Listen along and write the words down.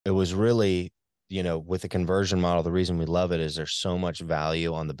it was really, with the conversion model, the reason we love it is there's so much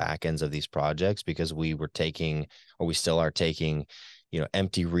value on the back ends of these projects because we were taking, or we still are taking,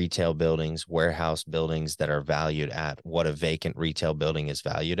 empty retail buildings, warehouse buildings that are valued at what a vacant retail building is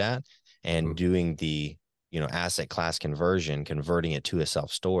valued at, and Mhm. doing the, asset class conversion, converting it to a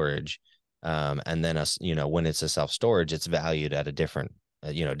self-storage. And then us, when it's a self-storage, it's valued at a different,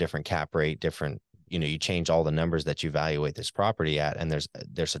 different cap rate, different, you change all the numbers that you evaluate this property at, and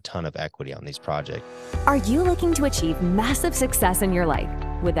there's a ton of equity on these projects. Are you looking to achieve massive success in your life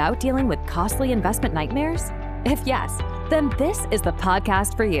without dealing with costly investment nightmares? If yes, then this is the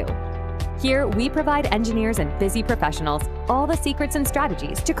podcast for you. Here, we provide engineers and busy professionals all the secrets and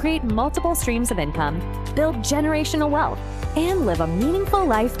strategies to create multiple streams of income, build generational wealth, and live a meaningful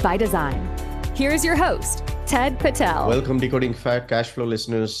life by design. Here's your host, Ted Patel. Welcome, Decoding Cash Flow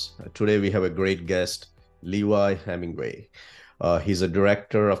listeners. Today we have a great guest, Levi Hemingway. He's a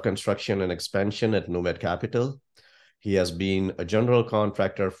director of construction and expansion at Nomad Capital. He has been a general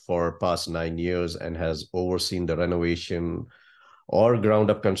contractor for past 9 years and has overseen the renovation or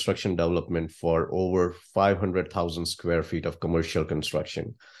ground-up construction development for over 500,000 square feet of commercial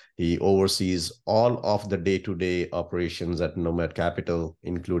construction. He oversees all of the day-to-day operations at Nomad Capital,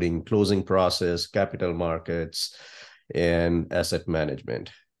 including closing process, capital markets, and asset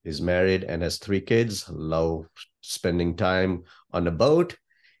management. He's married and has 3 kids, love spending time on a boat,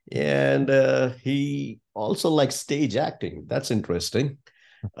 and he also likes stage acting. That's interesting.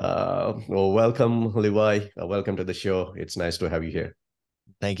 Well, welcome, Levi. Welcome to the show. It's nice to have you here.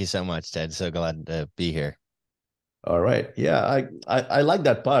 Thank you so much, Ted. So glad to be here. All right. Yeah, I like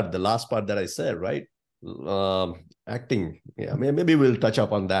that part, the last part that I said, right? Acting. Yeah, maybe we'll touch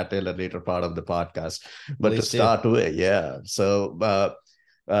up on that in a later part of the podcast. But to Please do. start with, yeah. So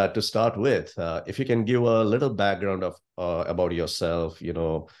to start with, if you can give a little background of about yourself,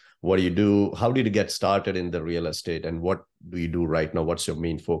 what do you do? How did you get started in the real estate, and what do you do right now? What's your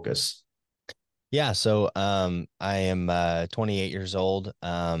main focus? Yeah, so I am 28 years old,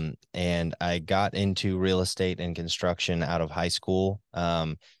 and I got into real estate and construction out of high school.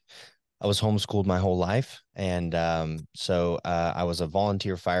 I was homeschooled my whole life, and so I was a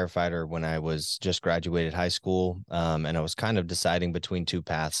volunteer firefighter when I was just graduated high school, and I was kind of deciding between two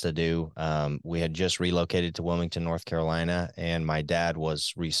paths to do. We had just relocated to Wilmington, North Carolina, and my dad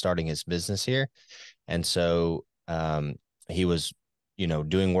was restarting his business here, and so he was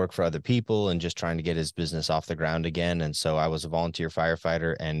doing work for other people and just trying to get his business off the ground again. And so I was a volunteer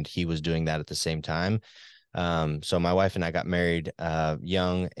firefighter and he was doing that at the same time. So my wife and I got married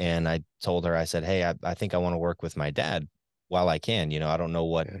young, and I told her, I said, hey, I think I want to work with my dad while I can. I don't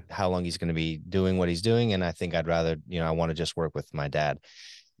know how long he's going to be doing what he's doing. And I think I'd rather, I want to just work with my dad.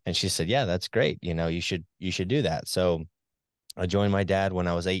 And she said, yeah, that's great. You should do that. So I joined my dad when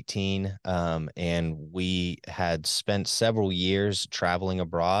I was 18, and we had spent several years traveling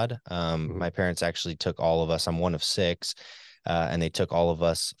abroad. Mhm. My parents actually took all of us, I'm one of 6, and they took all of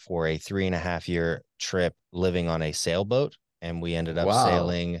us for a 3.5-year trip living on a sailboat. And we ended up Wow.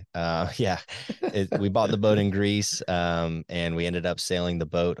 sailing. Yeah, we bought the boat in Greece, and we ended up sailing the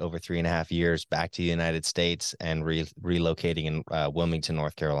boat over 3.5 years back to the United States and relocating in Wilmington,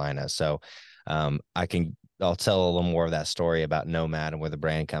 North Carolina. So I'll tell a little more of that story about Nomad and where the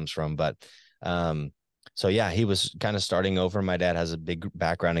brand comes from. But so yeah, he was kind of starting over. My dad has a big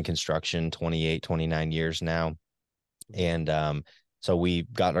background in construction, 28, 29 years now. And so we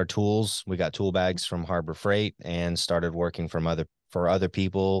got our tools, we got tool bags from Harbor Freight and started working for other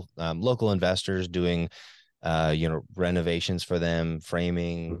people, local investors, doing renovations for them,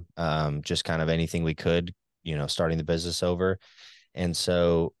 framing, just kind of anything we could, starting the business over. And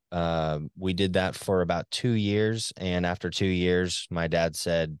so we did that for about 2 years. And after 2 years, my dad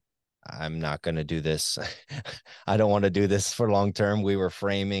said, I'm not going to do this. I don't want to do this for long term. We were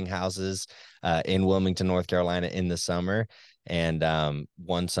framing houses in Wilmington, North Carolina in the summer. And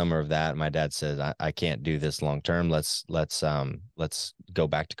one summer of that, my dad said, I can't do this long term. Let's go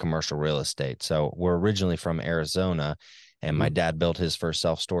back to commercial real estate. So we're originally from Arizona, and my Mhm. dad built his first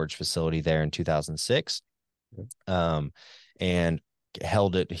self-storage facility there in 2006. And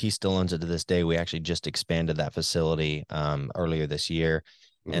held it. He still owns it to this day. We actually just expanded that facility earlier this year.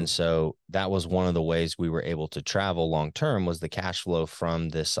 And Mhm. so that was one of the ways we were able to travel long term, was the cash flow from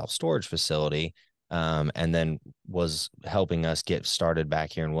this self-storage facility. And then was helping us get started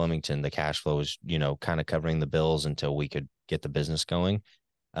back here in Wilmington. The cash flow was, kind of covering the bills until we could get the business going.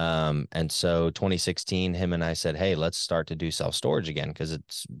 And so 2016, him and I said, hey, let's start to do self-storage again, because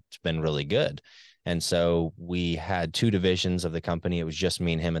it's been really good. And so we had 2 divisions of the company. It was just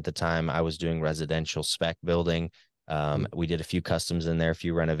me and him at the time. I was doing residential spec building. We did a few customs in there, a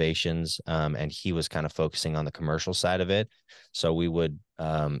few renovations, and he was kind of focusing on the commercial side of it. So we would,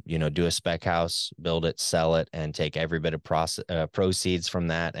 do a spec house, build it, sell it, and take every bit of proceeds from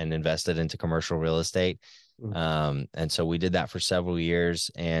that and invest it into commercial real estate. And so we did that for several years,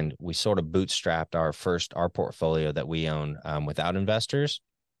 and we sort of bootstrapped our portfolio that we own without investors.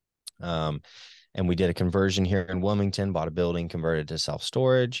 And we did a conversion here in Wilmington, bought a building, converted to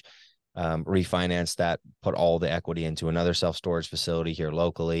self-storage, refinanced that, put all the equity into another self-storage facility here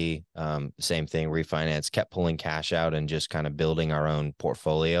locally. Same thing, refinance, kept pulling cash out and just kind of building our own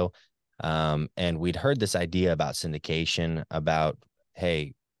portfolio. And we'd heard this idea about syndication, about,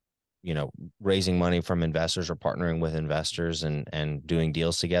 hey, raising money from investors or partnering with investors and doing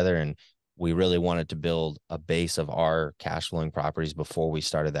deals together. And we really wanted to build a base of our cash flowing properties before we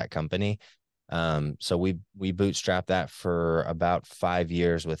started that company. So we bootstrapped that for about 5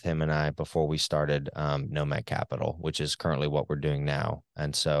 years with him and I before we started Nomad Capital, which is currently what we're doing now.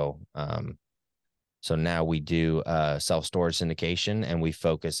 And so now we do self-storage syndication, and we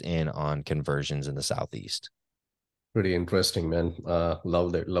focus in on conversions in the Southeast. Pretty interesting, man.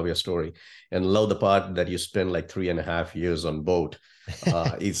 Love your story, and love the part that you spent like 3.5 years on boat.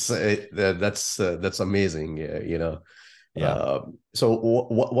 That's amazing. Yeah. So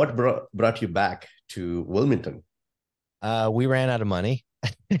what brought you back to Wilmington? We ran out of money.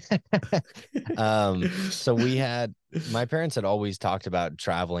 So my parents had always talked about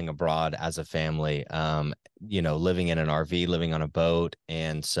traveling abroad as a family, living in an RV, living on a boat.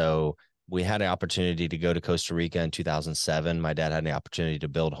 And so we had an opportunity to go to Costa Rica in 2007. My dad had the opportunity to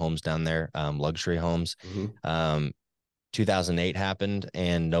build homes down there, luxury homes. 2008 happened,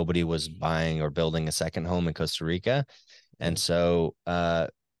 and nobody was buying or building a second home in Costa Rica. And so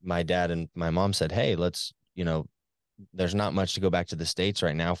my dad and my mom said, hey, let's, there's not much to go back to the States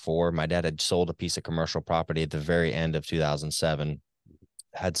right now for. My dad had sold a piece of commercial property at the very end of 2007,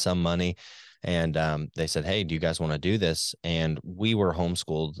 had some money. And they said, hey, do you guys want to do this? And we were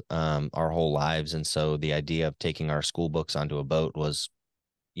homeschooled our whole lives. And so the idea of taking our school books onto a boat was,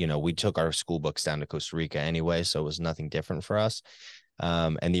 we took our school books down to Costa Rica anyway. So it was nothing different for us.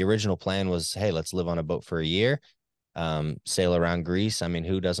 And the original plan was, hey, let's live on a boat for a year, sail around Greece. I mean,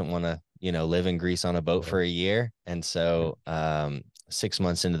 who doesn't want to, live in Greece on a boat for a year? And so 6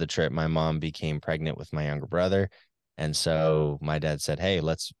 months into the trip, my mom became pregnant with my younger brother. And so my dad said, hey,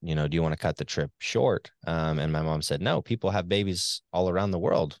 let's, do you want to cut the trip short? And my mom said, no, people have babies all around the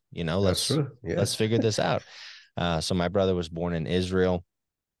world. Let's figure this out. So my brother was born in Israel.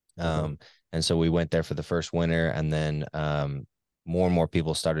 And so we went there for the first winter, and then more and more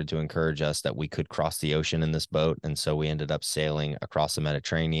people started to encourage us that we could cross the ocean in this boat. And so we ended up sailing across the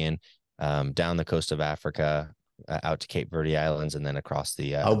Mediterranean, down the coast of Africa, out to Cape Verde Islands, and then across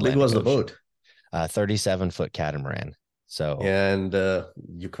the How big was the boat? 37-foot catamaran. So, and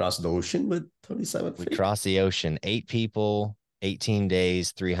you crossed the ocean with 37 feet? We crossed the ocean, 8 people, 18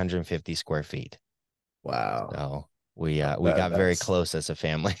 days, 350 square feet. Wow. So we got very close as a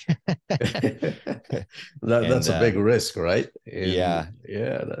family. That's a big risk, right? Yeah,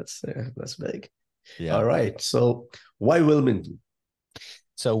 that's big. Yeah. All right. So why Wilmington?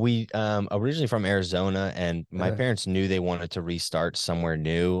 So we originally from Arizona, and my parents knew they wanted to restart somewhere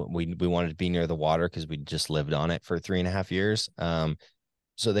new. We wanted to be near the water because we just lived on it for 3.5 years.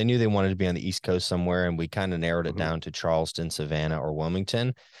 So they knew they wanted to be on the East Coast somewhere, and we kind of narrowed it down to Charleston, Savannah, or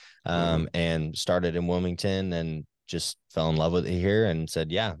Wilmington, and started in Wilmington, and just fell in love with it here and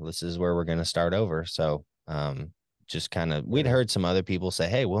said, yeah, this is where we're going to start over. So just kind of, we'd heard some other people say,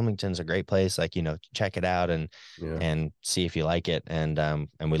 hey, Wilmington's a great place, like, check it out and see if you like it. And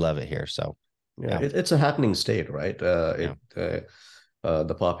we love it here. So it's a happening state, right? The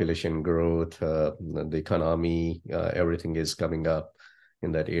population growth, the economy, everything is coming up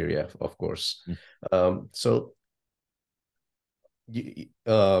in that area, of course. So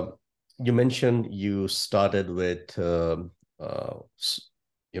you mentioned you started with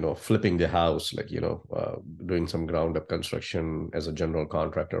flipping the house, like doing some ground up construction as a general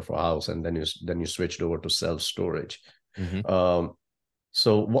contractor for a house, and then you switched over to self-storage.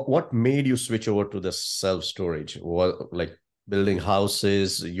 So what made you switch over to the self-storage? What, like building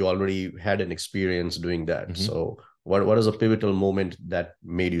houses, you already had an experience doing that. So what is a pivotal moment that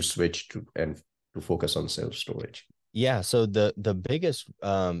made you switch to focus on self-storage? Yeah. So the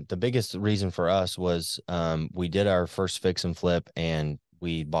biggest reason for us was we did our first fix and flip, and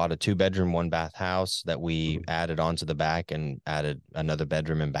we bought a 2-bedroom, 1-bath house that we added onto the back and added another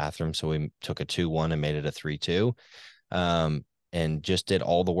bedroom and bathroom. So we took a 2-1 and made it a 3-2, and just did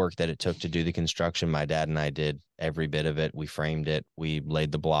all the work that it took to do the construction. My dad and I did every bit of it. We framed it. We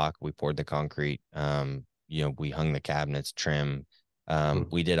laid the block. We poured the concrete. we hung the cabinets, trim.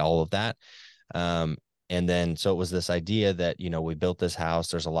 We did all of that. And then, so it was this idea that, we built this house,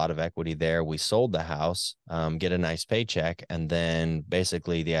 there's a lot of equity there. We sold the house, get a nice paycheck. And then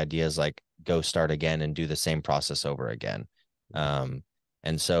basically the idea is like, go start again and do the same process over again.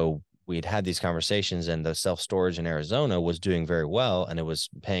 And so we'd had these conversations, and the self-storage in Arizona was doing very well, and it was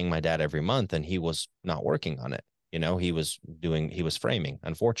paying my dad every month, and he was not working on it. He was framing,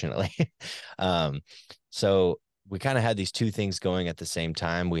 unfortunately. So we kind of had these two things going at the same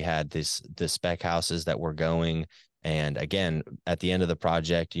time. We had the spec houses that were going. And again, at the end of the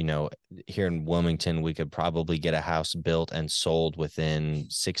project, here in Wilmington, we could probably get a house built and sold within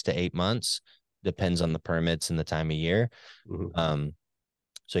 6 to 8 months. Depends on the permits and the time of year.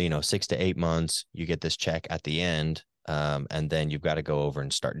 So, 6 to 8 months, you get this check at the end. And then you've got to go over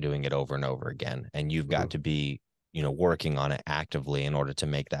and start doing it over and over again. And you've got to be, working on it actively in order to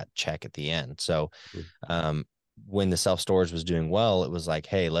make that check at the end. So, when the self-storage was doing well, it was like,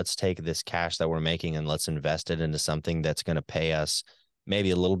 hey, let's take this cash that we're making and let's invest it into something that's going to pay us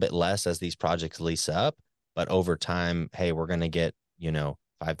maybe a little bit less as these projects lease up. But over time, hey, we're going to get,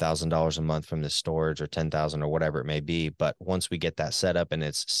 $5,000 a month from this storage, or 10,000 or whatever it may be. But once we get that set up and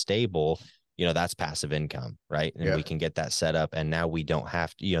it's stable, that's passive income, right? And we can get that set up, and now we don't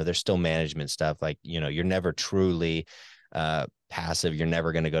have to, there's still management stuff. Like, you're never truly passive. You're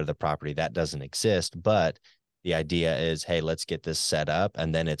never going to go to the property. That doesn't exist. But the idea is, hey, let's get this set up,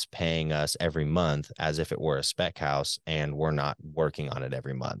 and then it's paying us every month as if it were a spec house, and we're not working on it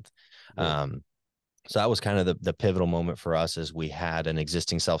every month. So that was kind of the pivotal moment for us, as we had an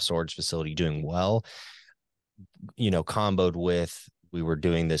existing self-storage facility doing well, comboed with, we were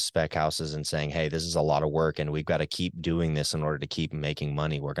doing this spec houses and saying, hey, this is a lot of work, and we've got to keep doing this in order to keep making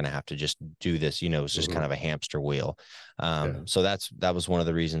money. We're going to have to just do this. It's just kind of a hamster wheel. So that was one of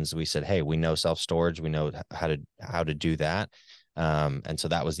the reasons we said, hey, we know self-storage, we know how to do that. And so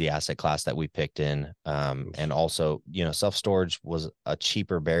that was the asset class that we picked in. And also, self-storage was a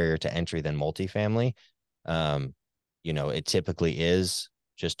cheaper barrier to entry than multifamily. It typically is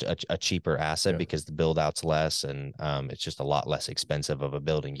just a cheaper asset because the build out's less, and it's just a lot less expensive of a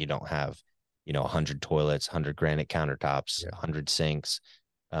building. You don't have 100 toilets, 100 granite countertops, 100 sinks,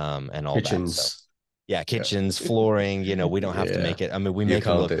 and all kitchens. That. So, kitchens, flooring. We don't have to make it. I mean, we make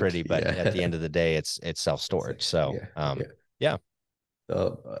them look pretty, but at the end of the day, it's self-storage. So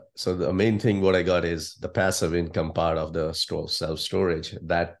so the main thing what I got is the passive income part of the self-storage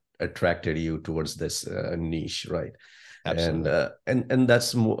that attracted you towards this niche, right? Absolutely. And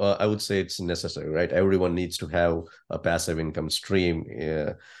that's I would say it's necessary, right? Everyone needs to have a passive income stream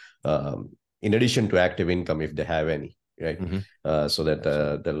in addition to active income if they have any, right? So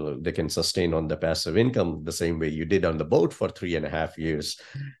that they can sustain on the passive income the same way you did on the boat for 3.5 years.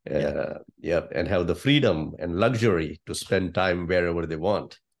 And have the freedom and luxury to spend time wherever they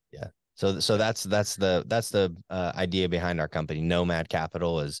want. So that's the idea behind our company. Nomad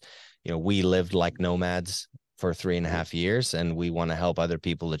Capital is, we lived like nomads for 3.5 years, and we want to help other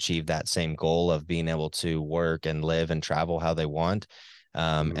people achieve that same goal of being able to work and live and travel how they want.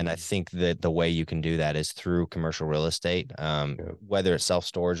 And I think that the way you can do that is through commercial real estate, whether it's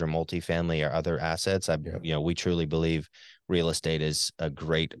self-storage or multifamily or other assets. We truly believe real estate is a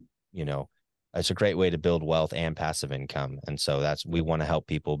great, it's a great way to build wealth and passive income. And so we want to help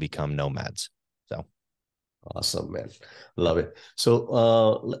people become nomads. So awesome, man. Love it.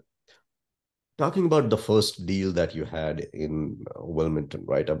 So, talking about the first deal that you had in Wilmington,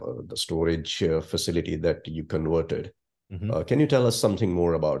 right? About the storage facility that you converted. Can you tell us something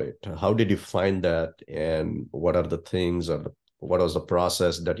more about it? How did you find that, and what are the things, or what was the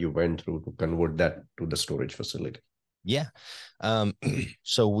process that you went through to convert that to the storage facility?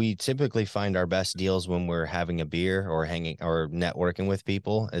 So we typically find our best deals when we're having a beer or hanging or networking with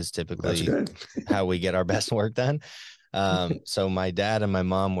people is typically how we get our best work done. So my dad and my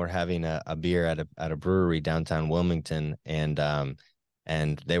mom were having a beer at a brewery downtown Wilmington, and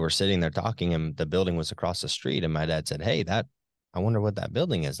they were sitting there talking, and the building was across the street. And my dad said, hey, I wonder what that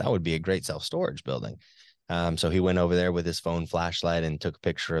building is. That would be a great self-storage building. So he went over there with his phone flashlight and took a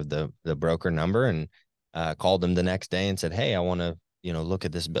picture of the broker number, and called him the next day and said, hey, I want to, look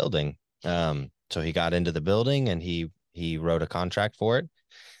at this building. So he got into the building, and he wrote a contract for it.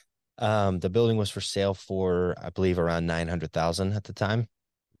 The building was for sale for, I believe, around $900,000 at the time.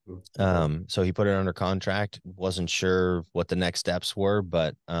 So he put it under contract. Wasn't sure what the next steps were,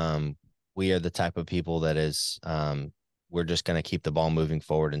 but we are the type of people that is, we're just going to keep the ball moving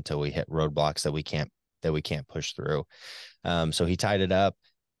forward until we hit roadblocks that we can't push through. So he tied it up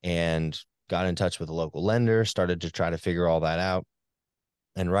and got in touch with a local lender, started to try to figure all that out.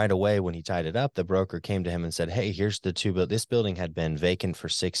 And right away, when he tied it up, the broker came to him and said, hey, here's the two, but this building had been vacant for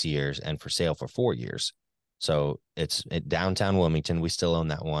 6 years and for sale for 4 years. So it's at downtown Wilmington. We still own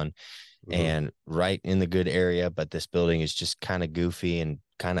that one, and right in the good area, but this building is just kind of goofy and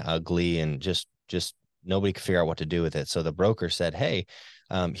kind of ugly, and just nobody could figure out what to do with it. So the broker said, hey,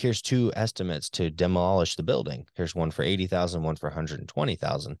 here's two estimates to demolish the building. Here's one for 80,000, one for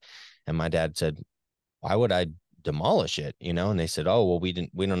 120,000. And my dad said, why would I demolish it? And they said, oh, well, we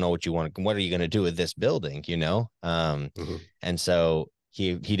don't know what you want. What are you going to do with this building? And so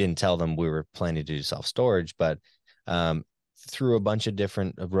he didn't tell them we were planning to do self-storage, but through a bunch of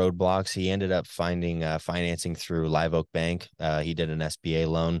different roadblocks, he ended up finding financing through Live Oak Bank. He did an SBA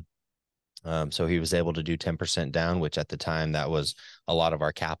loan. So he was able to do 10% down, which at the time that was a lot of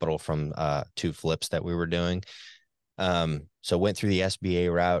our capital from 2 flips that we were doing. So went through the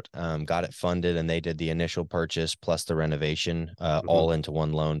SBA route, got it funded, and they did the initial purchase plus the renovation, all into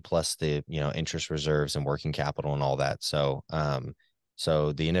one loan, plus the, interest reserves and working capital and all that. So,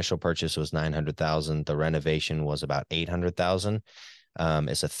 so the initial purchase was 900,000. The renovation was about 800,000.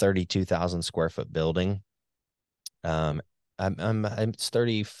 It's a 32,000 square foot building. It's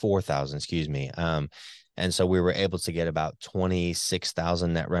 34,000, excuse me. And so we were able to get about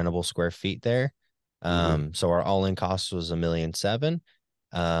 26,000 net rentable square feet there. So our all-in cost was $1.7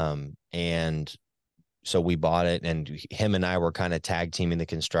 million. And so we bought it, and him and I were kind of tag teaming the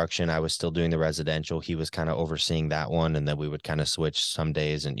construction. I was still doing the residential. He was kind of overseeing that one. And then we would kind of switch some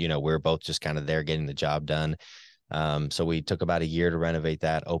days, and, we were both just kind of there getting the job done. So we took about a year to renovate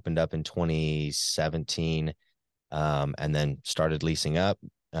that, opened up in 2017, and then started leasing up.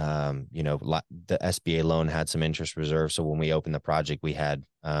 The SBA loan had some interest reserve. So when we opened the project, we had,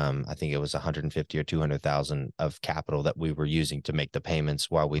 I think it was 150 or 200,000 of capital that we were using to make the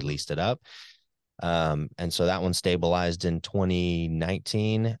payments while we leased it up. And so that one stabilized in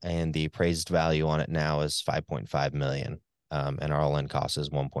 2019, and the appraised value on it now is 5.5 million. And our all-in cost is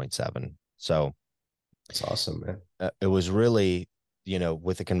 1.7. So it's awesome, man. It was really,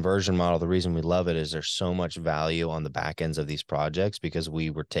 with the conversion model, the reason we love it is there's so much value on the back ends of these projects, because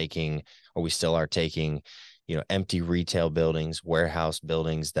we were taking, or we still are taking, empty retail buildings, warehouse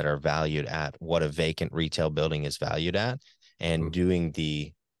buildings that are valued at what a vacant retail building is valued at, and doing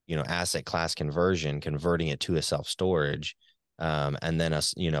the, asset class converting it to a self-storage. And then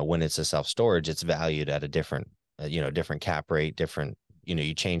when it's a self-storage, it's valued at a different, different cap rate, different,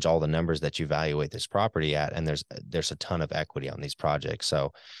 you change all the numbers that you evaluate this property at, and there's a ton of equity on these projects.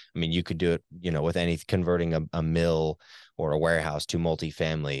 So, I mean, you could do it, with any converting a mill or a warehouse to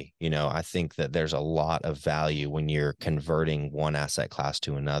multifamily. I think that there's a lot of value when you're converting one asset class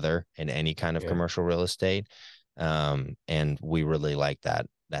to another in any kind of commercial real estate. And we really like that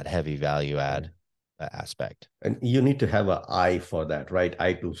heavy value add aspect. And you need to have an eye for that, right?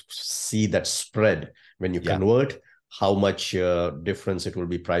 Eye to see that spread when you convert, how much difference it will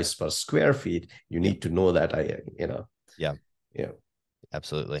be priced per square feet. You need to know that, Yeah,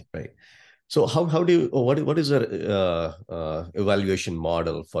 absolutely. Right. So how do you, what is the evaluation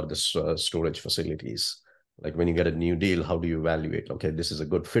model for this storage facilities? Like when you get a new deal, how do you evaluate? Okay, this is a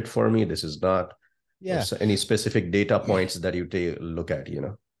good fit for me, this is not. Yeah. Or any specific data points that you look at,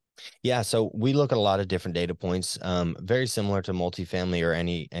 Yeah, so we look at a lot of different data points, very similar to multifamily or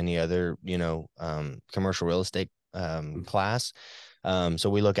any other, commercial real estate class. So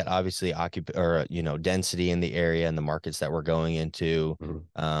we look at obviously density in the area and the markets that we're going into.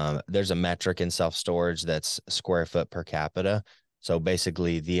 There's a metric in self-storage that's square foot per capita. So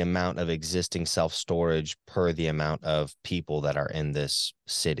basically the amount of existing self-storage per the amount of people that are in this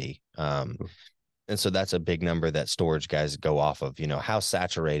city. And so that's a big number that storage guys go off of, how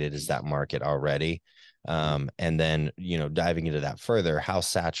saturated is that market already? And then, diving into that further, how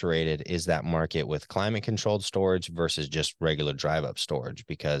saturated is that market with climate controlled storage versus just regular drive up storage?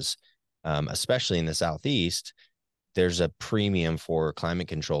 Because, especially in the Southeast, there's a premium for climate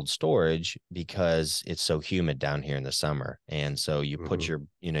controlled storage because it's so humid down here in the summer. And so you put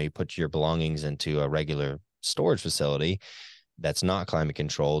your belongings into a regular storage facility that's not climate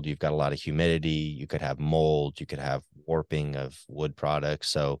controlled. You've got a lot of humidity. You could have mold, you could have warping of wood products.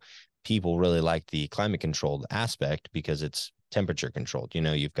 So people really like the climate controlled aspect because it's temperature controlled.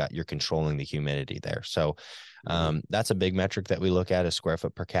 You're controlling the humidity there. So that's a big metric that we look at, is square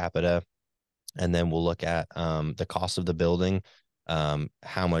foot per capita. And then we'll look at the cost of the building,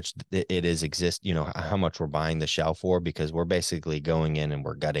 how much it is how much we're buying the shell for, because we're basically going in and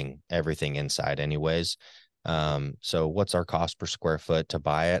we're gutting everything inside anyways. So what's our cost per square foot to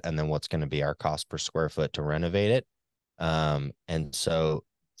buy it? And then what's going to be our cost per square foot to renovate it? And so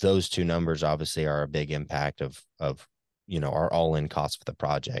those two numbers obviously are a big impact of our all-in cost for the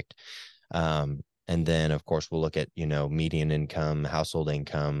project. And then, of course, we'll look at, median income, household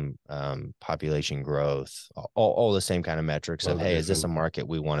income, population growth, all the same kind of metrics of, hey, is this a market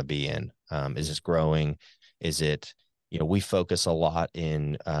we want to be in? Is this growing? Is it, we focus a lot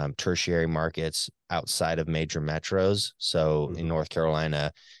in tertiary markets outside of major metros. So in North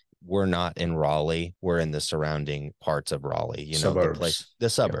Carolina, we're not in Raleigh. We're in the surrounding parts of Raleigh, suburbs. the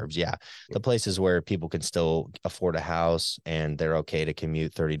suburbs. Yeah. The places where people can still afford a house and they're okay to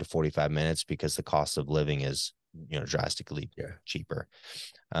commute 30 to 45 minutes because the cost of living is, drastically cheaper.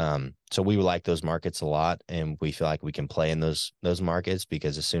 So we like those markets a lot, and we feel like we can play in those markets,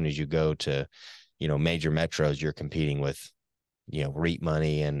 because as soon as you go to, major metros, you're competing with, REIT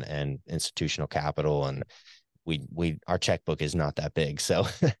money and institutional capital, and our checkbook is not that big. So,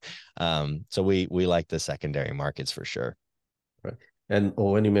 so we like the secondary markets for sure. Right. And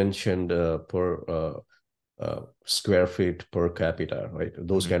when you mentioned per square feet per capita, right?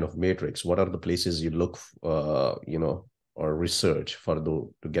 Those kind of matrix, what are the places you look, or research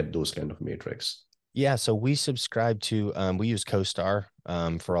to get those kind of matrix? Yeah, so we subscribe to, we use CoStar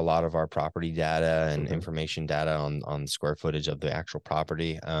for a lot of our property data and information data on square footage of the actual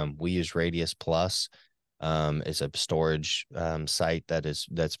property. We use Radius Plus. It's a storage site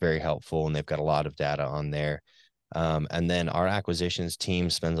that's very helpful, and they've got a lot of data on there. And then our acquisitions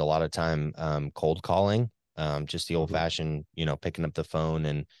team spends a lot of time cold calling, just the old fashioned, picking up the phone,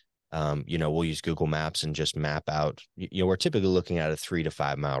 and we'll use Google Maps and just map out. We're typically looking at a 3 to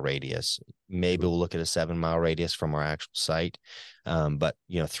 5 mile radius. Maybe we'll look at a 7 mile radius from our actual site, but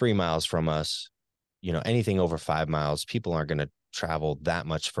 3 miles from us, anything over 5 miles, people aren't going to travel that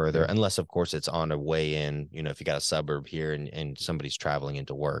much further, unless of course it's on a way in, if you got a suburb here and somebody's traveling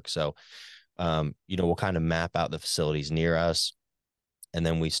into work. So, we'll kind of map out the facilities near us. And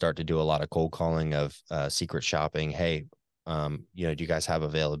then we start to do a lot of cold calling of secret shopping. Hey, do you guys have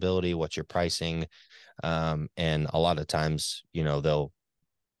availability? What's your pricing? And a lot of times, they'll,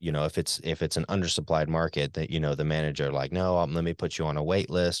 if it's an undersupplied market, that, the manager like, no, let me put you on a wait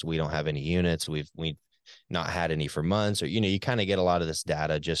list. We don't have any units. We've not had any for months, or, you kind of get a lot of this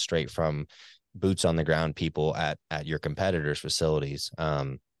data just straight from boots on the ground people at your competitors' facilities.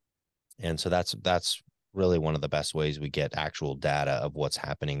 And so that's really one of the best ways we get actual data of what's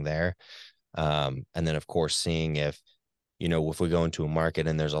happening there. And then of course, seeing if we go into a market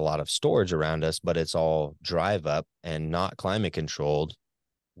and there's a lot of storage around us, but it's all drive up and not climate controlled,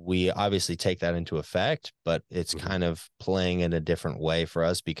 we obviously take that into effect, but it's kind of playing in a different way for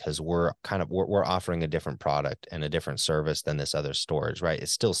us, because we're offering a different product and a different service than this other storage, right?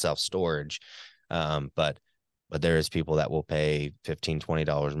 It's still self-storage. But there is people that will pay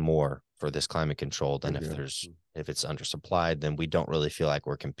 $15-$20 more for this climate controlled. And if it's undersupplied, then we don't really feel like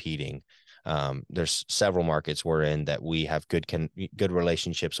we're competing. There's several markets we're in that we have good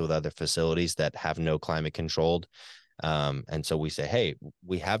relationships with other facilities that have no climate controlled. And so we say, hey,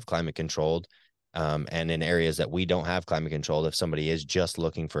 we have climate controlled. And in areas that we don't have climate controlled, if somebody is just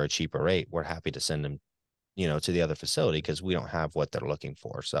looking for a cheaper rate, we're happy to send them, to the other facility, because we don't have what they're looking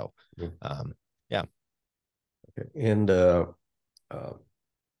for. So, yeah. Okay. And the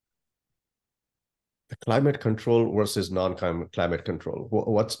climate control versus non-climate control.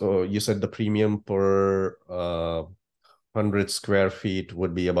 What's you said the premium per 100 square feet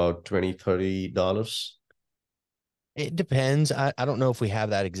would be about $20-$30? It depends. I don't know if we have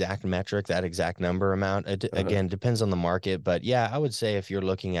that exact metric, that exact number amount. Again, depends on the market. But yeah, I would say if you're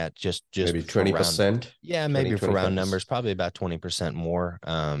looking at just maybe 20%. Yeah, maybe for round numbers, probably about 20% more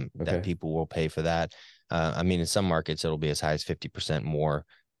that people will pay for that. I mean, in some markets, it'll be as high as 50% more.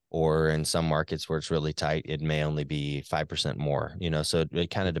 Or in some markets where it's really tight, it may only be 5% more, so it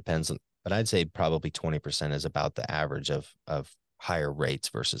kind of depends. But I'd say probably 20% is about the average of higher rates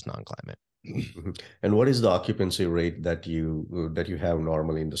versus non-climate. And what is the occupancy rate that you have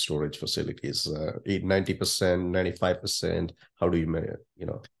normally in the storage facilities? 90%, 95%? How do you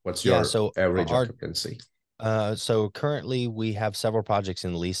what's your average occupancy? So currently we have several projects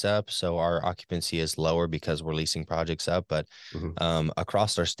in lease up. So our occupancy is lower because we're leasing projects up, but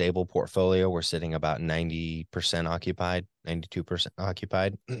across our stable portfolio, we're sitting about 90% occupied, 92%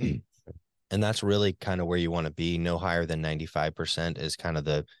 occupied. And that's really kind of where you want to be. No higher than 95% is kind of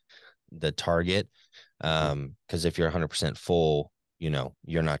the target. Because if you're 100% full,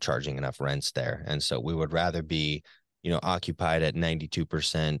 you're not charging enough rents there. And so we would rather be, occupied at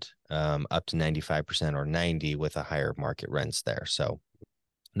 92%, up to 95% or 90% with a higher market rents there. So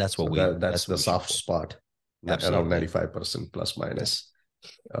that's what that's the soft spot. Absolutely. Around 95% plus minus.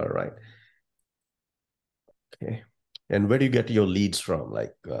 All right. Okay. And where do you get your leads from?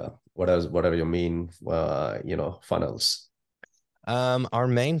 Like What are your main funnels? Our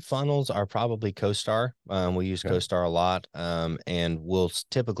main funnels are probably CoStar. We use Okay. CoStar a lot. And we'll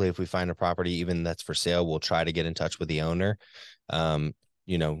typically, if we find a property, even that's for sale, we'll try to get in touch with the owner.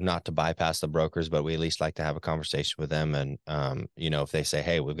 Not to bypass the brokers, but we at least like to have a conversation with them. And, if they say,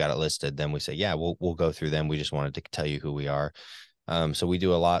 hey, we've got it listed, then we say, yeah, we'll go through them. We just wanted to tell you who we are. So we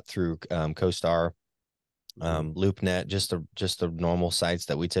do a lot through CoStar, LoopNet, just the normal sites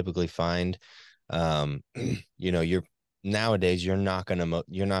that we typically find. Nowadays you're not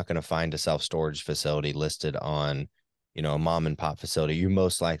gonna find a self-storage facility listed on, a mom and pop facility. You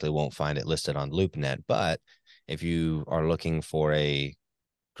most likely won't find it listed on LoopNet. But if you are looking for a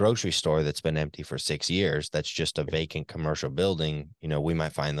grocery store that's been empty for 6 years, that's just a vacant commercial building, we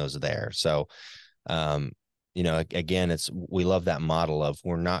might find those there. So, again, we love that model of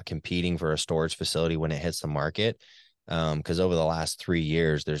we're not competing for a storage facility when it hits the market. Because over the last 3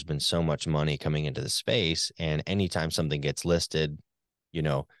 years, there's been so much money coming into the space, and anytime something gets listed,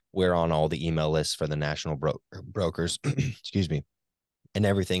 we're on all the email lists for the national brokers, excuse me, and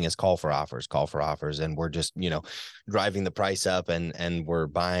everything is call for offers, and we're just driving the price up, and we're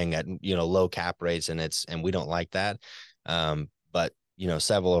buying at low cap rates, and we don't like that. But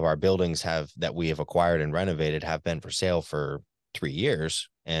several of our buildings that we have acquired and renovated have been for sale for 3 years,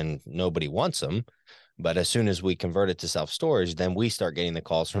 and nobody wants them. But as soon as we convert it to self-storage, then we start getting the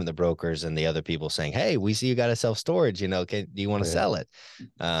calls from the brokers and the other people saying, hey, we see you got a self-storage, do you want to sell it?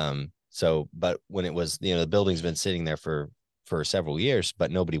 But when it was, the building's been sitting there for several years, but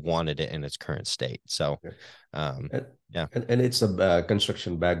nobody wanted it in its current state. So, and it's a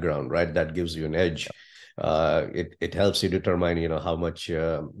construction background, right? That gives you an edge. It helps you determine, how much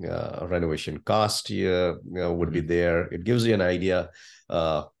renovation cost would be there. It gives you an idea.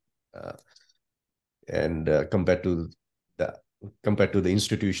 And compared to the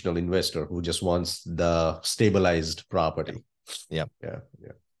institutional investor who just wants the stabilized property. Yeah,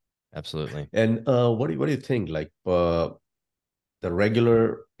 absolutely. And what do you think? Like the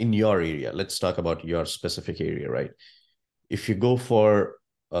regular in your area? Let's talk about your specific area, right? If you go for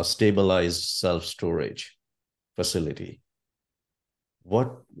a stabilized self-storage facility,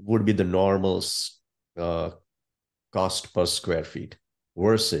 what would be the normal cost per square feet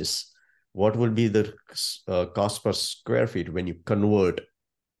versus what will be the cost per square feet when you convert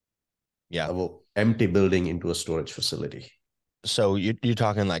an empty building into a storage facility? So you're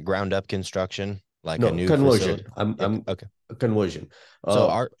talking like ground up construction, like a new conversion. Facility? Okay. Conversion.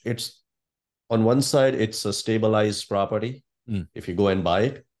 So it's on one side, it's a stabilized property. If you go and buy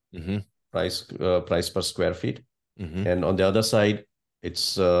it, price per square feet, and on the other side,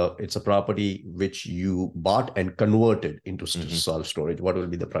 it's a property which you bought and converted into self-storage. What will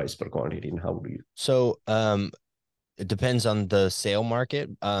be the price per quantity, and how do you? So it depends on the sale market,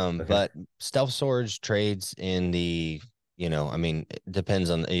 but self-storage trades in the, it depends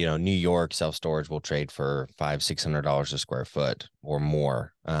on, New York self-storage will trade for $500-600 a square foot or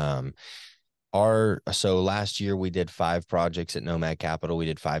more. So last year we did 5 projects at Nomad Capital. We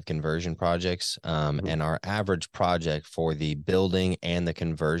did 5 conversion projects. And our average project for the building and the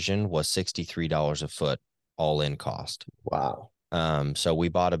conversion was $63 a foot, all in cost. Wow. So we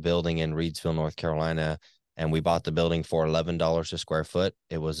bought a building in Reidsville, North Carolina, and we bought the building for $11 a square foot.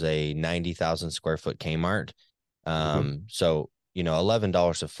 It was a 90,000 square foot Kmart. So,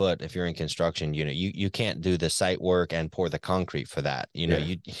 $11 a foot, if you're in construction, you can't do the site work and pour the concrete for that.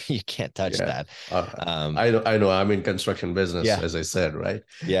 You can't touch that. I know I'm in construction business, as I said, right?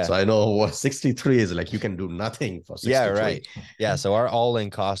 Yeah. So I know what 63 is like. You can do nothing for 63. Yeah, right. Yeah. So our all-in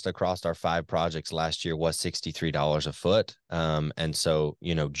cost across our 5 projects last year was $63 a foot. And so,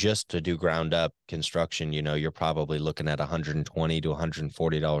 just to do ground up construction, you're probably looking at $120 to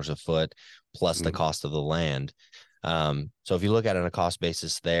 $140 a foot plus the cost of the land. So if you look at it on a cost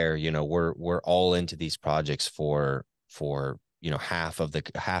basis there, we're all into these projects for half of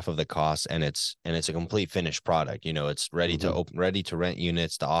the cost, and it's a complete finished product. It's ready to open, ready to rent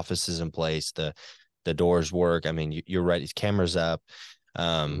units, the office is in place, the doors work. I mean, you're ready, cameras up.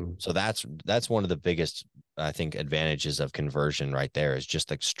 So that's one of the biggest, I think, advantages of conversion right there, is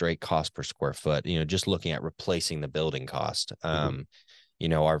just like straight cost per square foot, just looking at replacing the building cost.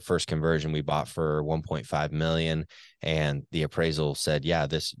 Our first conversion we bought for 1.5 million, and the appraisal said,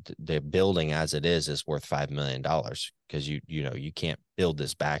 the building as it is worth $5 million, because you can't build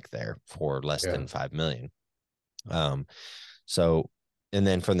this back there for less than 5 million. So, and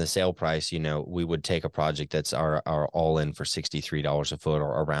then from the sale price, we would take a project that's our all in for $63 a foot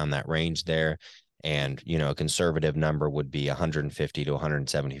or around that range there. And, a conservative number would be $150 to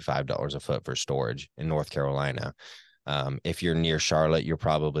 $175 a foot for storage in North Carolina. If you're near Charlotte, you're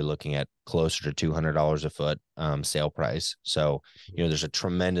probably looking at closer to $200 a foot sale price. So, there's a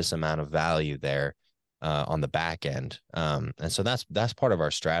tremendous amount of value there on the back end. And so that's part of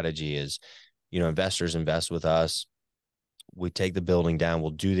our strategy is, investors invest with us. We take the building down,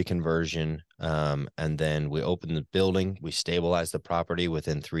 we'll do the conversion, and then we open the building, we stabilize the property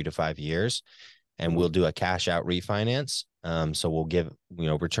within 3 to 5 years, and we'll do a cash out refinance. So we'll give,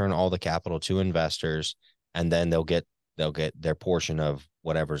 return all the capital to investors, and then they'll get their portion of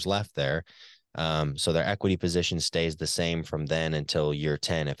whatever's left there. So their equity position stays the same from then until year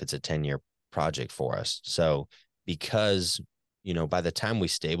 10, if it's a 10-year project for us. So because, by the time we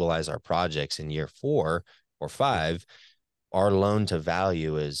stabilize our projects in year 4 or 5, our loan to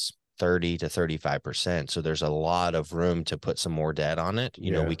value is 30 to 35%. So there's a lot of room to put some more debt on it.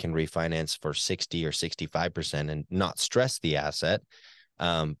 We can refinance for 60 or 65% and not stress the asset,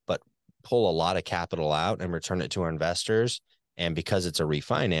 but pull a lot of capital out and return it to our investors. And because it's a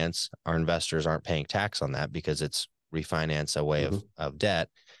refinance, our investors aren't paying tax on that because it's refinance away of debt.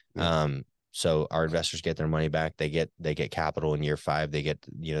 So our investors get their money back. They get capital in year 5. They get,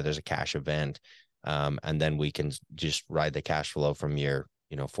 there's a cash event. And then we can just ride the cash flow from year,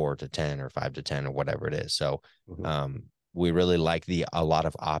 4 to 10 or 5 to 10 or whatever it is. So, we really like a lot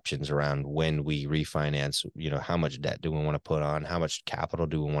of options around when we refinance, how much debt do we want to put on? How much capital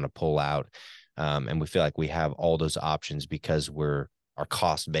do we want to pull out? And we feel like we have all those options because our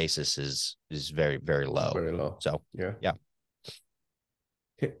cost basis is very, very low. Very low. So, yeah.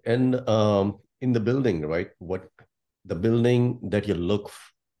 And in the building, right? The building that you look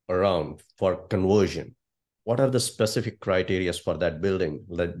around for conversion, what are the specific criteria for that building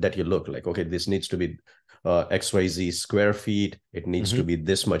that you look like? Okay, this needs to be XYZ square feet. It needs to be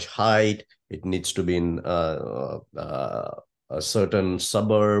this much height. It needs to be in a certain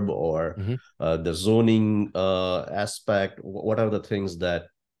suburb or the zoning aspect. What are the things that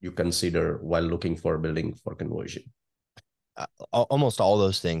you consider while looking for a building for conversion? Almost all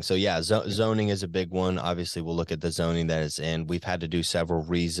those things. So yeah, zoning is a big one. Obviously, we'll look at the zoning that it's in. We've had to do several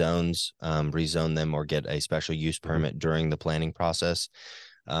rezone them or get a special use permit during the planning process.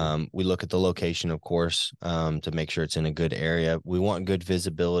 We look at the location, of course, to make sure it's in a good area. We want good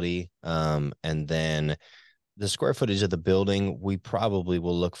visibility. And then the square footage of the building, we probably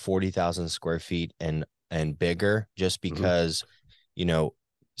will look 40,000 square feet and bigger, just because,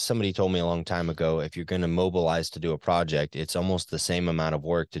 somebody told me a long time ago, if you're going to mobilize to do a project, it's almost the same amount of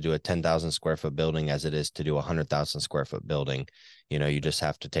work to do a 10,000 square foot building as it is to do a 100,000 square foot building. You just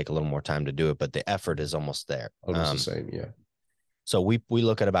have to take a little more time to do it, but the effort is almost there. Almost the same. Yeah. So we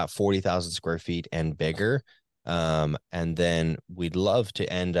look at about 40,000 square feet and bigger. And then we'd love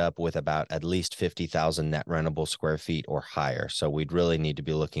to end up with about at least 50,000 net rentable square feet or higher. So we'd really need to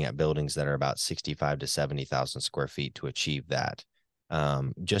be looking at buildings that are about 65 to 70,000 square feet to achieve that.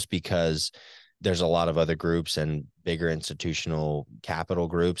 Just because there's a lot of other groups and bigger institutional capital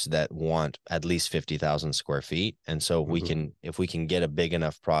groups that want at least 50,000 square feet. And so if we can get a big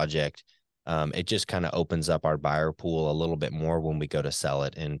enough project, it just kind of opens up our buyer pool a little bit more when we go to sell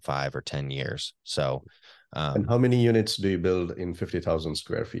it in 5 or 10 years. So, and how many units do you build in 50,000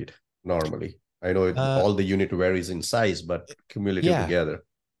 square feet normally? I know all the unit varies in size, but cumulative together.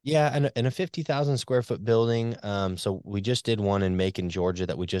 Yeah, and a 50,000 square foot building. So we just did one in Macon, Georgia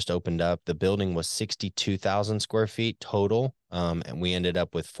that we just opened up. The building was 62,000 square feet total. And we ended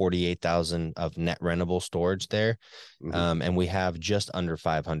up with 48,000 of net rentable storage there. And we have just under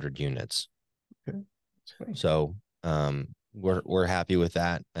 500 units. Okay. That's great. So we're happy with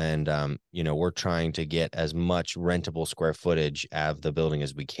that. And we're trying to get as much rentable square footage of the building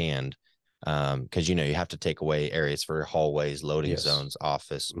as we can. Because you have to take away areas for hallways, loading zones,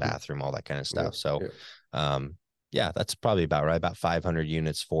 office, bathroom, all that kind of stuff. So that's probably about right, about 500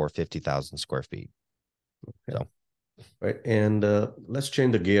 units for 50,000 square feet. Okay. So right, and let's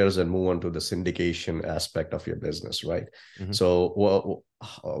change the gears and move on to the syndication aspect of your business, right? So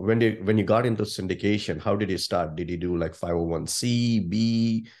when you got into syndication, how did you start? Did you do like 501c,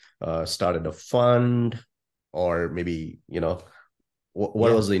 B, started a fund, or maybe what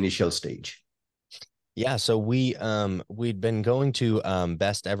was the initial stage? Yeah, so we'd been going to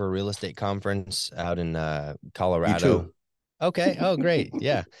Best Ever Real Estate Conference out in Colorado. Me too. Okay. Oh, great.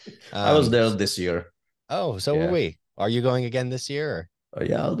 Yeah. I was there this year. Oh, so were we. Are you going again this year?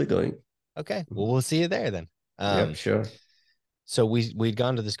 Yeah, I'll be going. Okay. Well, we'll see you there then. Yeah, sure. So we'd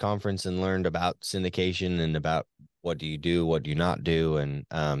gone to this conference and learned about syndication and about what do you do, what do you not do, and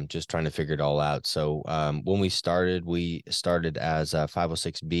just trying to figure it all out. So when we started as a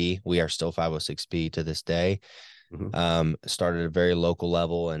 506B. We are still 506B to this day. Started at a very local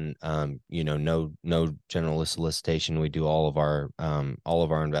level, and no general solicitation. We do all of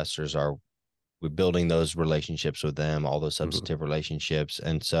our investors are we're building those relationships with them, all those substantive relationships.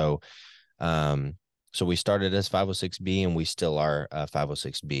 And so we started as 506B, and we still are a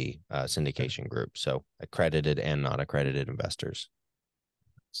 506B syndication group. So accredited and not accredited investors.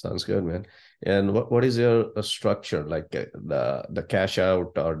 Sounds good, man. And what is your structure, like the cash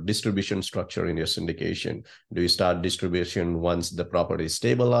out or distribution structure in your syndication? Do you start distribution once the property is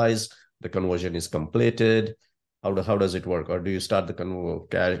stabilized, the conversion is completed? How does it work? Or do you start the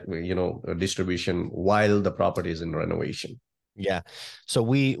cash, distribution while the property is in renovation? Yeah. So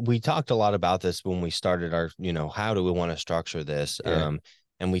we talked a lot about this when we started our, how do we want to structure this? Yeah.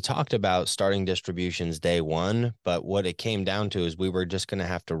 And we talked about starting distributions day one, but what it came down to is we were just going to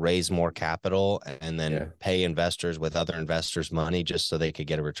have to raise more capital and then pay investors with other investors' money just so they could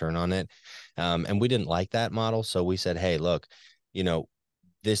get a return on it. And we didn't like that model. So we said, hey, look,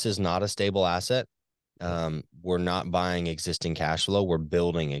 this is not a stable asset. We're not buying existing cash flow. We're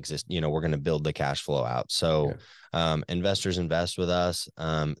building we're going to build the cash flow out. So investors invest with us.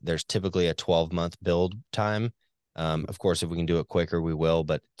 There's typically a 12-month build time. Of course, if we can do it quicker, we will,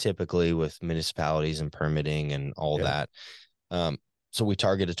 but typically with municipalities and permitting and all that. So we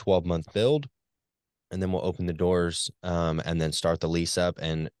target a 12-month build, and then we'll open the doors and then start the lease up.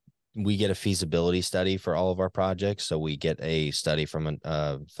 And we get a feasibility study for all of our projects. So we get a study from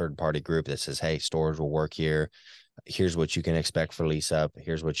a third-party group that says, hey, storage will work here. Here's what you can expect for lease up.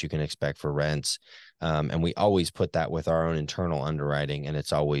 Here's what you can expect for rents. And we always put that with our own internal underwriting. And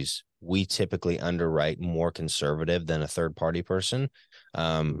we typically underwrite more conservative than a third-party person,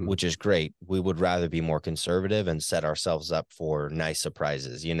 which is great. We would rather be more conservative and set ourselves up for nice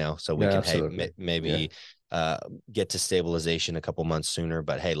surprises, so we can maybe get to stabilization a couple months sooner,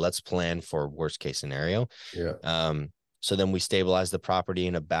 but hey, let's plan for worst case scenario. So then we stabilize the property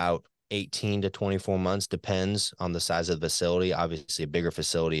in about 18 to 24 months, depends on the size of the facility. Obviously, a bigger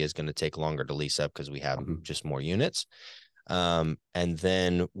facility is going to take longer to lease up because we have just more units. And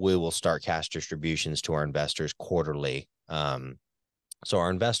then we will start cash distributions to our investors quarterly. So our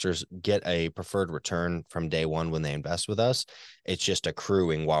investors get a preferred return from day one when they invest with us. It's just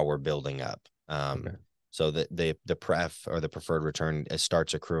accruing while we're building up. So the pref or the preferred return, it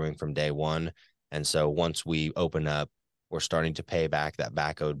starts accruing from day one. And so once we open up, we're starting to pay back that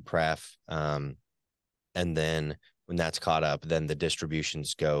back owed pref. And then when that's caught up, then the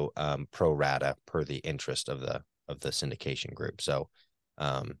distributions go pro rata per the interest of the syndication group. So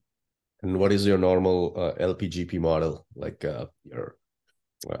and what is your normal LPGP model, like your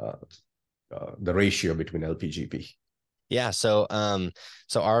the ratio between LPGP? Yeah. So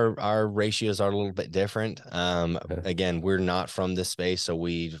our ratios are a little bit different. Again, we're not from this space, so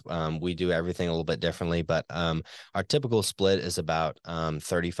we do everything a little bit differently, but our typical split is about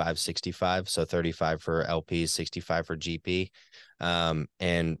 35-65. So 35 for LPs, 65 for GP.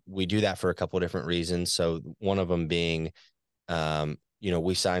 And we do that for a couple of different reasons. So one of them being,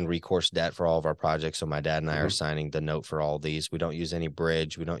 we sign recourse debt for all of our projects. So my dad and I are signing the note for all these. We don't use any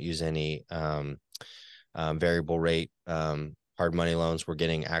bridge. We don't use any variable rate hard money loans. We're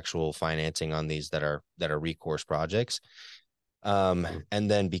getting actual financing on these that are recourse projects. And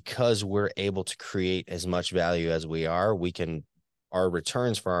then because we're able to create as much value as we are, our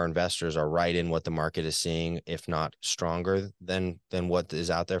returns for our investors are right in what the market is seeing, if not stronger than what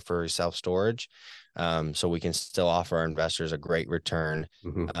is out there for self-storage. So we can still offer our investors a great return,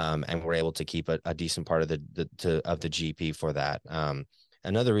 and we're able to keep a decent part of the GP for that.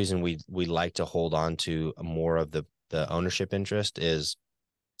 Another reason we like to hold on to more of the ownership interest is,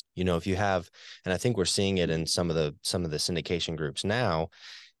 if you have, and I think we're seeing it in some of the syndication groups now,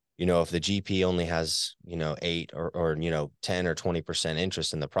 if the GP only has, 8 or 10 or 20%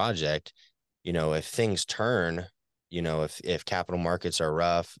 interest in the project, if things turn, if capital markets are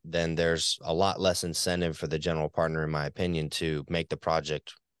rough, then there's a lot less incentive for the general partner, in my opinion, to make the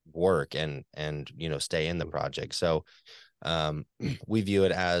project work and stay in the project. So we view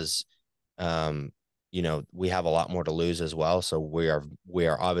it as, we have a lot more to lose as well. So we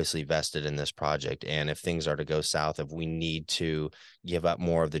are obviously vested in this project. And if things are to go south, if we need to give up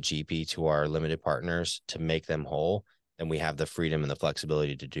more of the GP to our limited partners to make them whole, then we have the freedom and the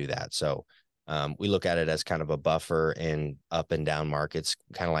flexibility to do that. So we look at it as kind of a buffer in up and down markets,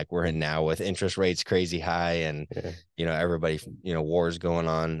 kind of like we're in now with interest rates crazy high and, everybody, wars going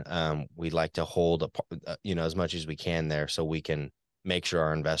on. We like to hold, as much as we can there so we can make sure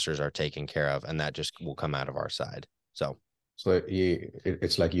our investors are taken care of, and that just will come out of our side. So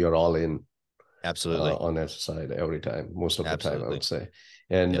it's like you're all in. Absolutely. on that side every time, most of the time, I Absolutely. would say.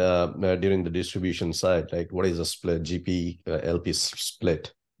 And Yep. during the distribution side, like what is a split, GP, LP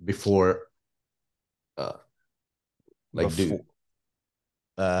split before, uh, like do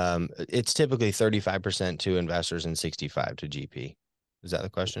Before, it's typically 35% to investors and 65 to GP. Is that the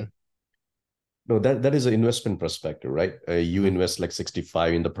question? no, that is an investment perspective, right? You Mhm. invest like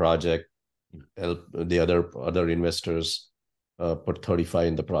 65 in the project, the other investors put 35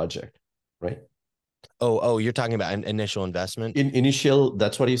 in the project, right? Oh, you're talking about an initial investment? In initial,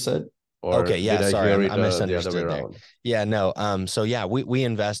 that's what you said, Okay, or yeah, did I sorry, hear I it the other way misunderstood there. around? Yeah, no. So yeah, we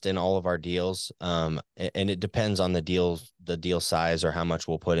invest in all of our deals. And it depends on the deal size or how much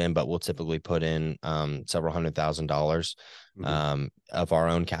we'll put in, but we'll typically put in several $100,000 Mhm. of our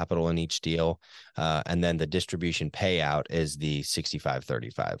own capital in each deal. And then the distribution payout is the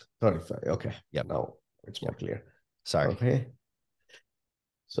 65-35. 35. Okay, Yep. now it's more Yep. clear. Sorry. Okay,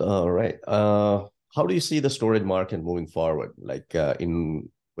 so all right. How do you see the storage market moving forward? Like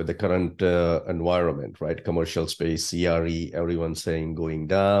in with the current environment, right? Commercial space, CRE, everyone's saying going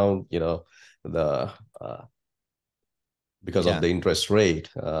down. The because of Yeah. the interest rate,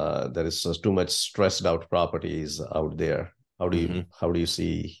 there is just too much stressed out properties out there. Hmm. How do you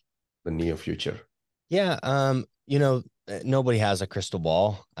see the near future? Yeah. Nobody has a crystal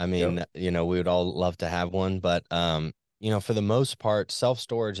ball. I mean, Yep. we would all love to have one, but for the most part,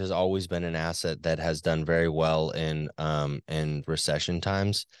 self-storage has always been an asset that has done very well in recession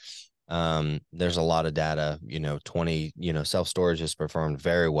times. There's a lot of data, 20, self-storage has performed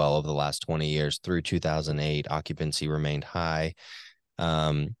very well over the last 20 years. Through 2008, occupancy remained high.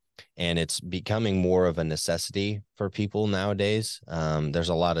 Um, and it's becoming more of a necessity for people nowadays. There's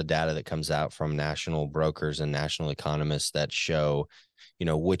a lot of data that comes out from national brokers and national economists that show,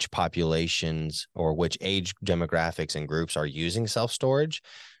 which populations or which age demographics and groups are using self-storage.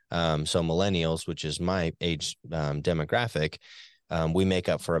 So millennials, which is my age demographic, we make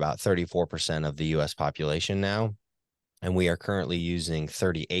up for about 34% of the US population now, and we are currently using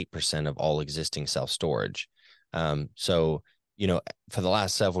 38% of all existing self-storage. So, for the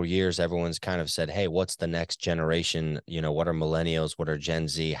last several years, everyone's kind of said, hey, what's the next generation? What are millennials? What are Gen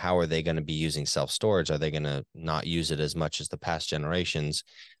Z? How are they going to be using self-storage? Are they going to not use it as much as the past generations?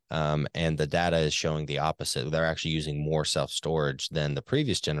 And the data is showing the opposite. They're actually using more self-storage than the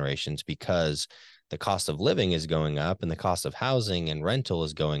previous generations because the cost of living is going up and the cost of housing and rental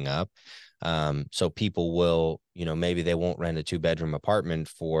is going up. So people will, maybe they won't rent a 2-bedroom apartment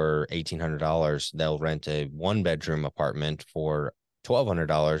for $1,800. They'll rent a 1-bedroom apartment for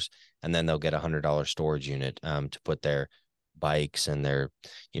 $1,200, and then they'll get $100 storage unit to put their bikes and their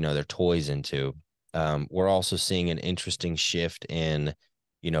toys into. We're also seeing an interesting shift in,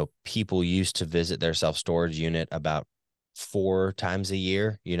 people used to visit their self-storage unit about 4 times a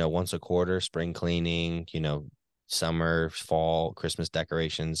year, once a quarter, spring cleaning, summer, fall, Christmas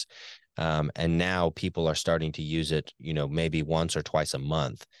decorations. And now people are starting to use it, maybe once or twice a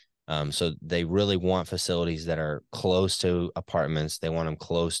month. So they really want facilities that are close to apartments. They want them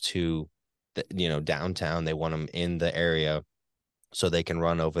close to downtown. They want them in the area so they can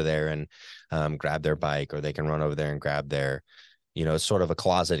run over there and grab their bike, or they can run over there and grab their, it's sort of a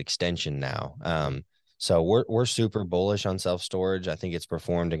closet extension now. So we're super bullish on self-storage. I think it's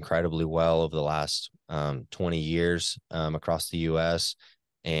performed incredibly well over the last 20 years across the US.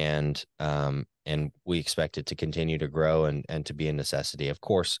 And we expect it to continue to grow and to be a necessity. Of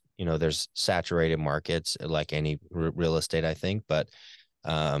course, there's saturated markets like any real estate, I think, but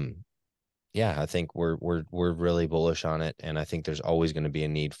yeah, I think we're really bullish on it, and I think there's always going to be a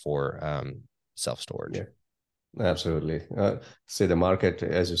need for self-storage. Yeah. Absolutely. Say the market,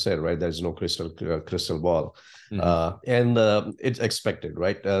 as you said, right? There's no crystal ball, Mm-hmm. and it's expected,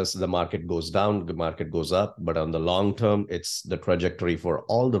 right? As the market goes down, the market goes up. But on the long term, it's the trajectory for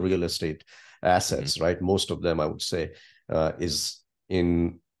all the real estate Mm-hmm. assets, right? Most of them, I would say, is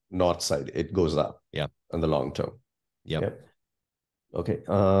in north side. It goes up Yeah. on the long term. Yep. Yeah. Okay.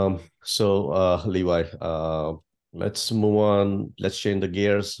 So Levi, let's move on. Let's change the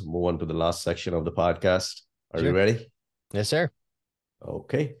gears. Move on to the last section of the podcast. Are you Sure. ready? Yes, sir.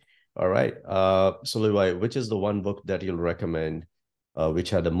 Okay. All right. So Levi, which is the one book that you'll recommend, which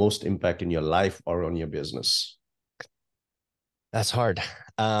had the most impact in your life or on your business? That's hard.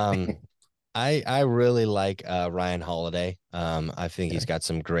 Um, I really like Ryan Holiday. I think he's Okay. got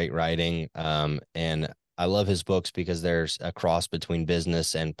some great writing. And I love his books because there's a cross between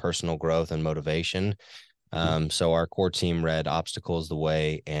business and personal growth and motivation. Mhm. So our core team read Obstacles the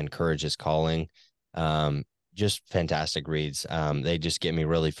Way and Courage is Calling. Um, just fantastic reads. They just get me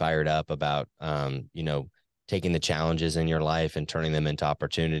really fired up about, taking the challenges in your life and turning them into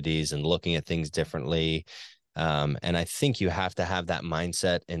opportunities and looking at things differently. And I think you have to have that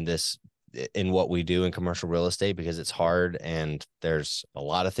mindset in what we do in commercial real estate, because it's hard and there's a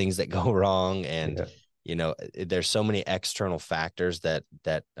lot of things that go wrong. And, there's so many external factors that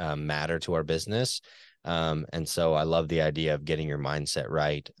matter to our business. And so I love the idea of getting your mindset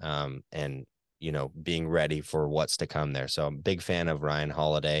right, and, being ready for what's to come there. So I'm a big fan of Ryan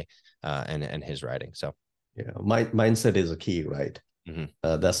Holiday, and his writing. So mindset is a key, right?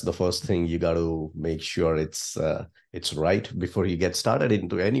 That's the first thing you got to make sure it's right before you get started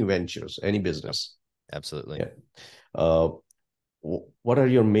into any ventures, any business. Absolutely. What are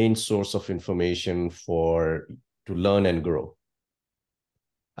your main source of information to learn and grow?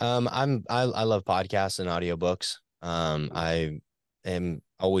 I love podcasts and audiobooks. I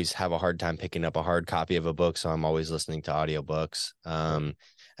always have a hard time picking up a hard copy of a book, so I'm always listening to audiobooks.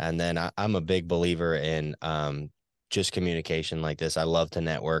 And then I'm a big believer in just communication like this. I love to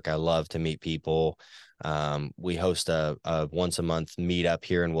network. I love to meet people. We host a once a month meetup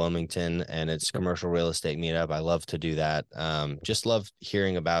here in Wilmington, and it's commercial real estate meetup. I love to do that. Just love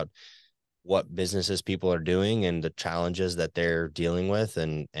hearing about what businesses people are doing and the challenges that they're dealing with.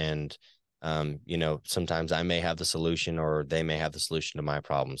 And sometimes I may have the solution or they may have the solution to my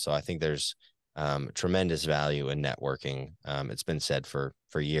problem. So I think there's tremendous value in networking. It's been said for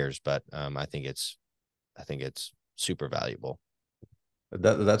years, but I think it's super valuable.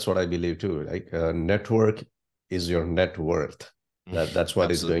 That's what I believe too. Like network is your net worth. That's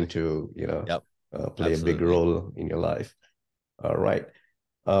what is going to play a big role in your life. All right.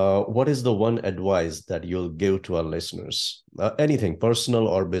 What is the one advice that you'll give to our listeners? Anything, personal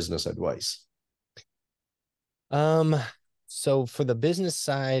or business advice? So for the business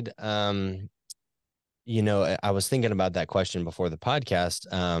side, I was thinking about that question before the podcast.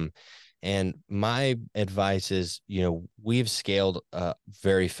 And my advice is, we've scaled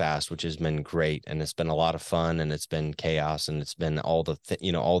very fast, which has been great. And it's been a lot of fun, and it's been chaos, and it's been all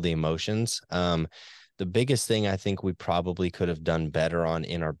the emotions. The biggest thing I think we probably could have done better on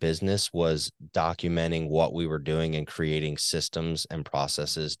in our business was documenting what we were doing and creating systems and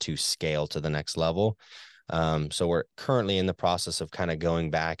processes to scale to the next level. So we're currently in the process of kind of going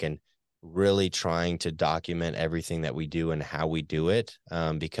back and really trying to document everything that we do and how we do it,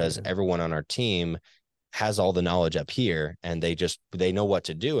 because everyone on our team has all the knowledge up here, and they know what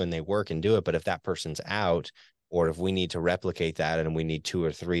to do and they work and do it. But if that person's out, or if we need to replicate that and we need 2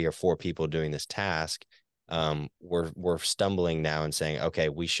 or 3 or 4 people doing this task, we're stumbling now and saying, okay,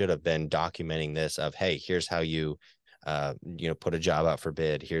 we should have been documenting this of, hey, here's how you put a job out for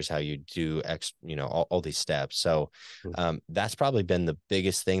bid. Here's how you do all these steps. So that's probably been the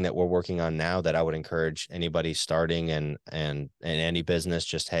biggest thing that we're working on now, that I would encourage anybody starting and any business,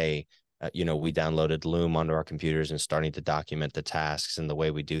 just, hey, we downloaded Loom onto our computers and starting to document the tasks and the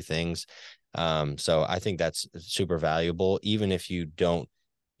way we do things. So I think that's super valuable. Even if you don't,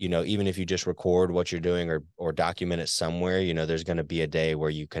 even if you just record what you're doing or document it somewhere, there's going to be a day where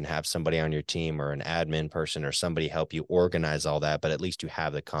you can have somebody on your team or an admin person or somebody help you organize all that, but at least you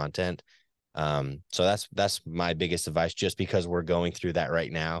have the content. So that's my biggest advice, just because we're going through that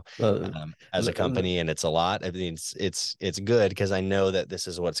right now as a company, and it's a lot. I mean, it's good because I know that this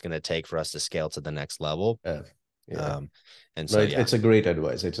is what's going to take for us to scale to the next level. It's a great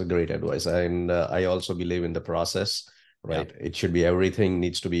advice. It's a great advice. And I also believe in the process, right? It should be, everything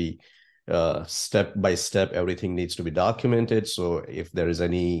needs to be step by step. Everything needs to be documented. So if there is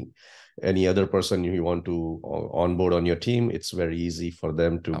any other person you want to onboard on your team, it's very easy for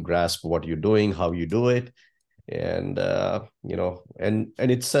them to grasp what you're doing, how you do it. And, and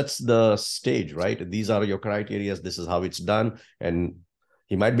it sets the stage, right? These are your criteria. This is how it's done. And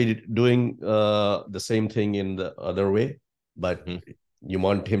he might be doing the same thing in the other way, but you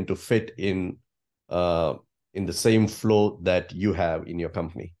want him to fit in the same flow that you have in your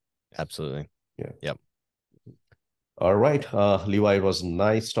company. Absolutely. Yeah. Yep. All right, Levi, it was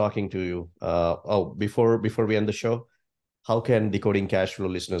nice talking to you. Before we end the show, how can Decoding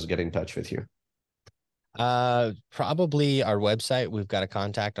Cashflow listeners get in touch with you? Probably our website. We've got a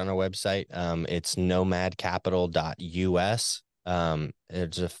contact on our website. It's nomadcapital.us.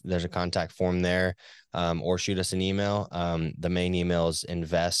 There's a contact form there, or shoot us an email. The main email is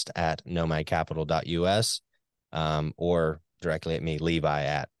invest@nomadcapital.us, or directly at me,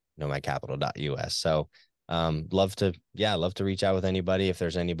 levi@nomadcapital.us. So love to reach out with anybody. If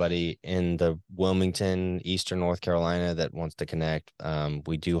there's anybody in the Wilmington, Eastern North Carolina that wants to connect,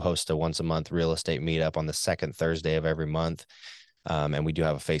 we do host a once a month real estate meetup on the second Thursday of every month. And we do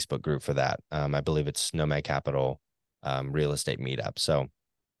have a Facebook group for that. I believe it's Nomad Capital real estate meetup. So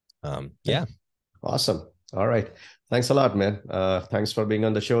yeah. Awesome. All right. Thanks a lot, man. Thanks for being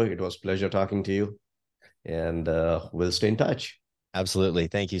on the show. It was a pleasure talking to you, and we'll stay in touch. Absolutely.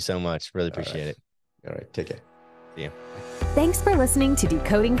 Thank you so much. Really appreciate it. All right. Take care. See you. Thanks for listening to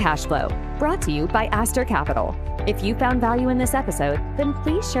Decoding Cash Flow, brought to you by Astor Capital. If you found value in this episode, then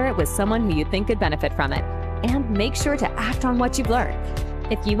please share it with someone who you think could benefit from it. And make sure to act on what you've learned.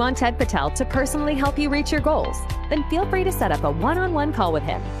 If you want Ted Patel to personally help you reach your goals, then feel free to set up a one-on-one call with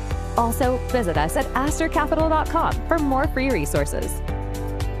him. Also, visit us at astorcapital.com for more free resources.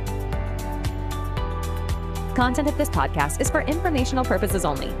 Content of this podcast is for informational purposes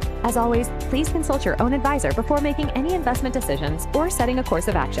only. As always, please consult your own advisor before making any investment decisions or setting a course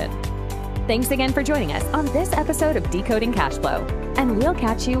of action. Thanks again for joining us on this episode of Decoding Cash Flow, and we'll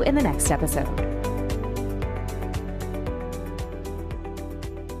catch you in the next episode.